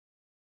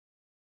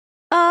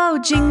Oh,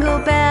 jingle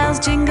bells,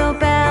 jingle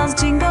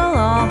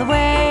all the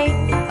way.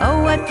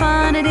 Oh, what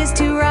fun it is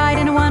to ride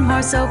in a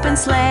one-horse open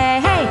sleigh.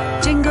 Hey,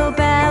 jingle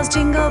bells,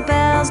 jingle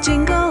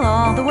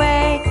all the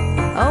way.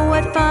 Oh,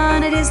 what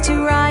fun it is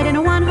to ride in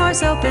a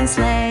one-horse open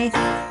sleigh.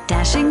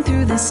 Dashing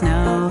through the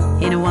snow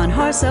in a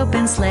one-horse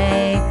open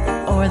sleigh.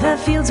 O'er the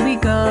fields we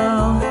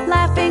go,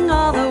 laughing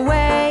all the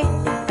way.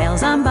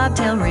 Bells on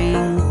bobtail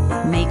ring,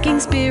 making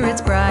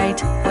spirits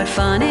bright. What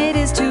fun it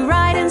is to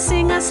ride and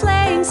sing a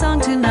sleighing song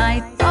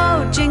tonight.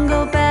 Oh,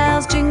 jingle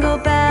bells, jingle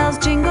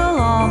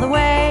all the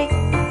way.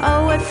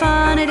 Oh, what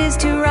fun it is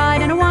to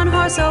ride in a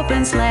one-horse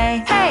open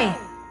sleigh. Hey!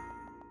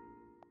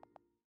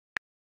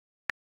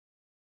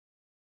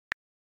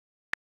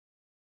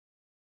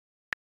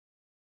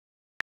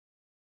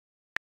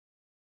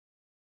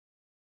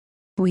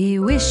 We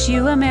wish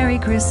you a Merry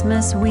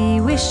Christmas,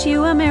 we wish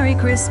you a Merry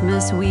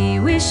Christmas,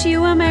 we wish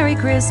you a Merry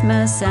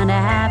Christmas and a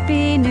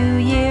Happy New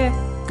Year.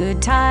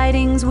 Good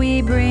tidings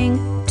we bring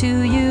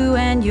to you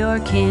and your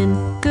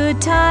kin.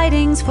 Good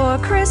tidings for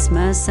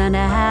Christmas and a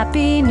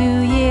Happy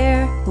New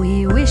Year.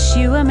 We wish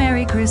you a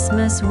Merry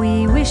Christmas,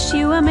 we wish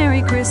you a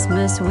Merry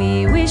Christmas,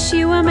 we wish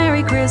you a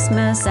Merry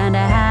Christmas and a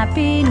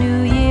Happy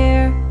New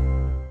Year.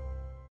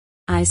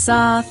 I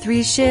saw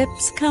 3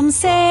 ships come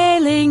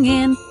sailing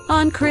in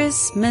on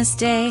Christmas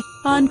Day,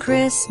 on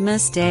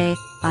Christmas Day.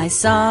 I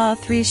saw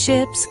 3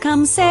 ships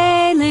come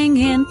sailing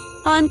in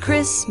on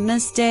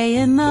Christmas Day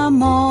in the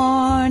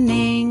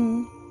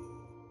morning.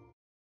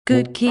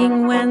 Good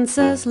King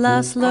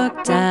Wenceslas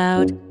looked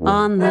out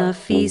on the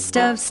feast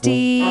of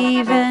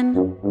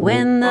Stephen,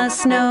 when the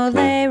snow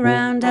lay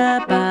round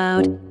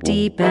about,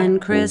 deep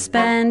and crisp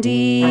and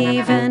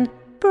even.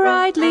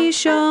 Brightly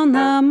shone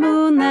the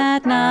moon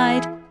that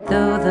night,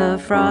 though the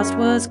frost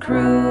was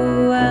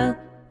cruel,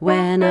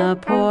 when a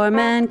poor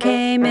man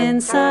came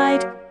in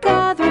sight,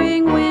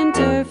 gathering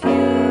winter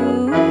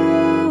fuel.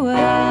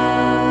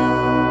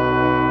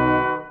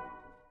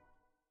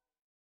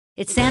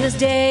 It's Santa's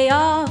day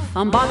off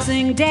on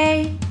Boxing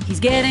Day. He's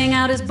getting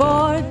out his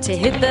board to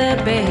hit the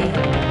bay.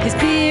 His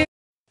beer.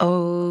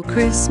 Oh,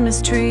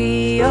 Christmas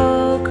tree,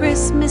 of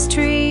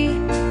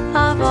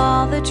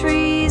all the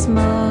trees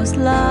most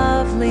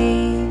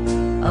lovely.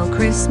 Oh,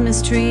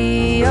 Christmas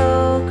tree,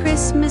 of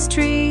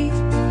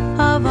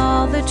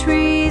all the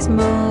trees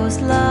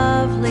most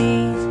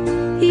lovely.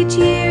 Each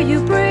year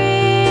you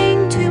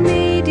bring to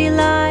me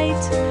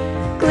delight,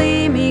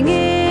 gleaming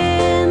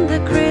in the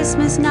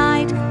Christmas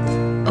night.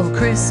 Oh,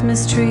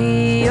 Christmas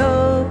tree,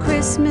 of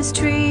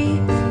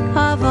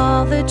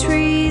all the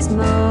trees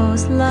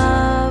most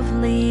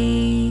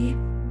lovely.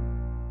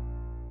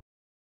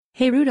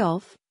 Hey,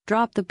 Rudolph,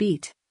 drop the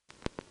beat.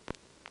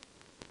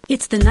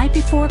 It's the night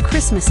before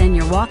Christmas and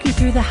you're walking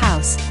through the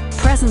house.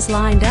 Presents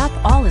lined up,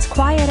 all as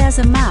quiet as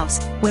a mouse.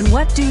 When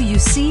what do you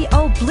see?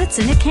 Oh,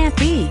 Blitzen, it can't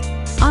be.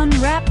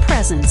 Unwrapped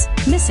presents,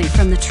 missing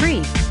from the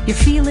tree. You're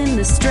feeling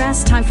the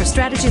stress, time for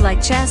strategy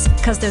like chess,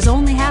 'cause there's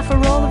only half a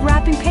roll of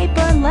wrapping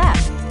paper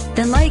left.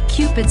 Then like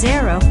Cupid's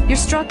arrow, you're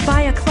struck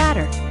by a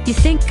clatter. You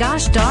think,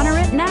 gosh darn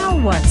it, now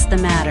what's the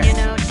matter? You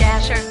know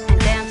Dasher and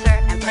Dancer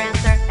and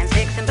Prancer and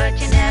Vixen, but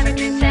you never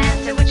dreamed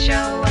Santa would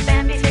show up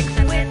and be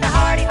fixin' with a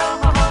hearty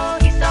ho-ho-ho.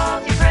 He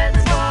solves your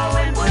presents all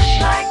and whoosh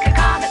like a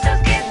comet,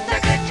 those gifts are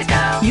good to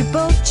go. You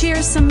both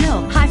cheer some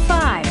milk, high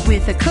five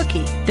with a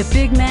cookie. The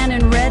big man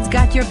in red's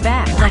got your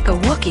back like a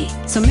Wookiee.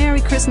 So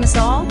Merry Christmas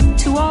all,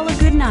 to all a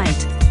good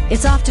night.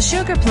 It's off to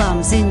Sugar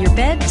Plums in your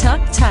bed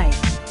tucked tight.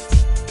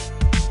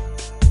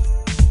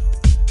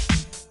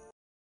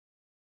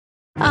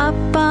 Up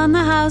on the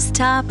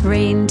housetop,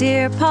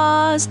 reindeer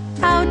paws.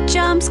 Out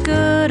jumps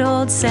good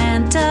old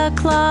Santa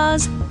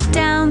Claus.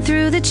 Down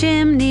through the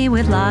chimney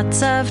with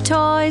lots of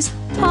toys,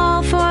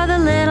 all for the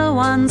little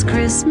ones'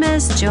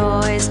 Christmas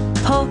joys.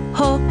 Ho,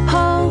 ho,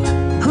 ho,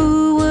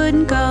 who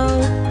wouldn't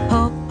go?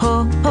 Ho,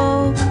 ho,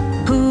 ho,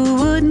 who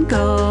wouldn't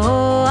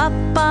go? Up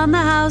on the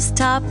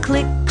housetop,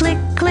 click, click,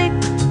 click.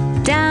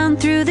 Down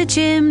through the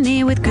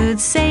chimney with good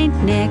Saint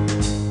Nick.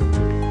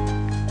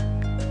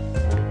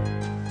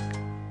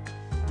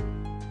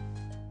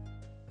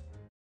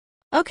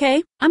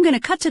 Okay, I'm gonna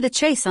cut to the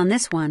chase on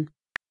this one.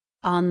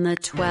 On the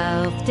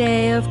 12th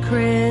day of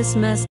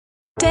Christmas,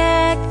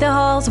 deck the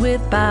halls with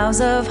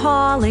boughs of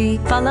holly.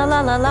 Fa la la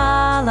la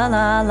la la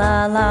la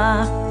la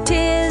la.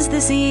 'Tis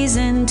the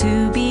season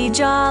to be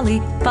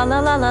jolly. Fa la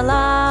la la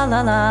la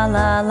la la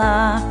la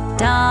la.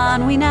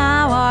 Don we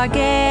now our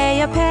gay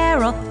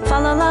apparel. Fa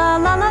la la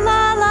la la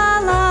la la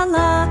la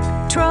la.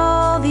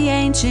 Troll the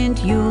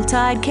ancient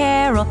Yuletide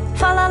carol.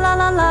 Fa la la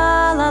la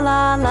la la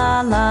la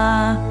la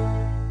la.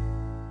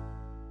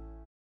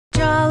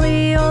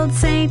 Jolly old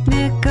Saint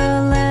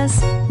Nicholas,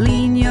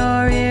 lean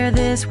your ear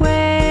this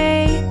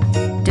way.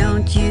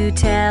 Don't you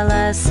tell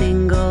a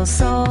single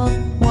soul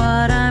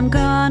what I'm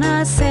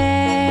gonna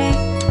say.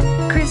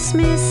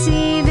 Christmas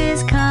Eve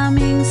is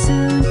coming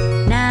soon.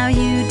 Now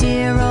you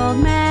dear old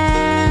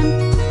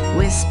man,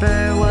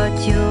 whisper what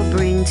you'll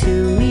bring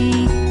to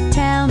me.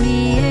 Tell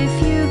me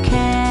if you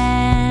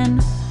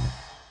can.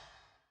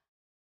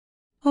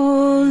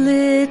 Oh,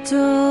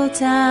 little little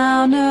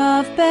town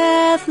of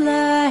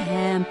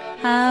Bethlehem,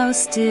 how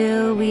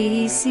still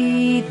we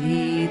see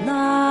thee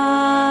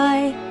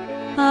lie.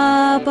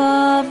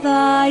 Above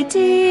thy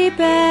deep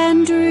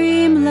and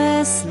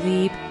dreamless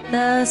sleep,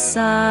 the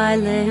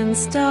silent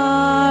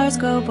stars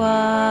go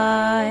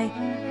by.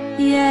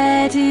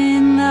 Yet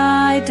in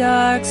thy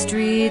dark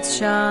streets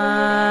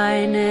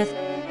shineth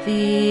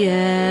the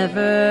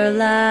everlasting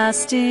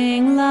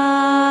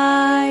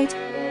light.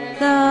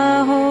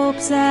 The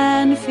hopes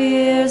and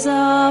fears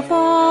of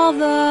all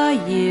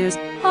the years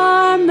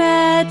are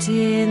met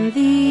in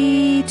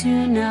thee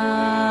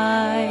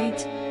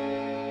tonight.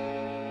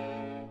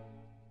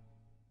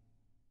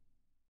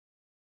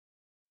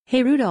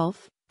 Hey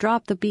Rudolph,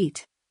 drop the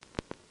beat.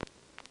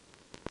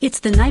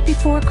 It's the night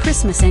before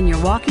Christmas and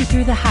you're walking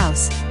through the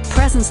house.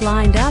 Presents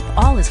lined up,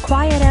 all as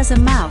quiet as a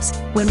mouse.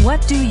 When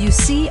what do you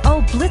see?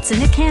 Oh, Blitzen,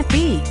 it can't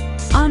be.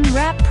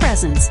 Unwrapped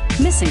presents,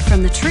 missing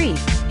from the tree.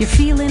 You're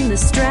feeling the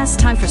stress,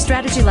 time for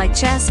strategy like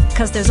chess,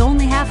 'cause there's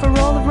only half a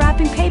roll of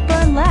wrapping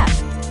paper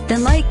left.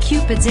 Then like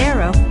Cupid's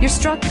arrow, you're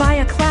struck by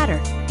a clatter.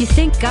 You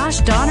think, gosh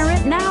darn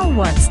it, now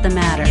what's the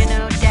matter? You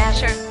know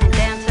Dasher and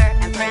Dancer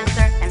and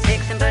Prancer and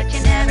Vixen, but you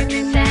never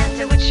dreamed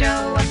Santa would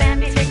show up and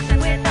be fixin'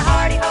 with a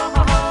hearty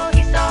ho-ho-ho.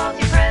 He solves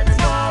your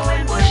presents woe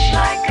and whoosh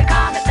like a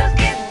comet, those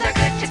gifts are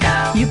good to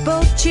go. You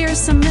both cheer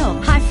some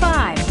milk, high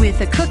five with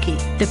a cookie.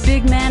 The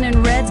big man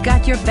in red's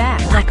got your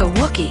back like a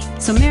Wookiee.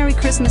 So Merry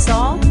Christmas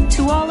all,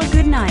 to all a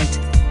good night.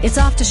 It's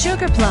off to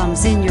Sugar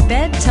Plums in your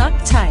bed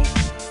tucked tight.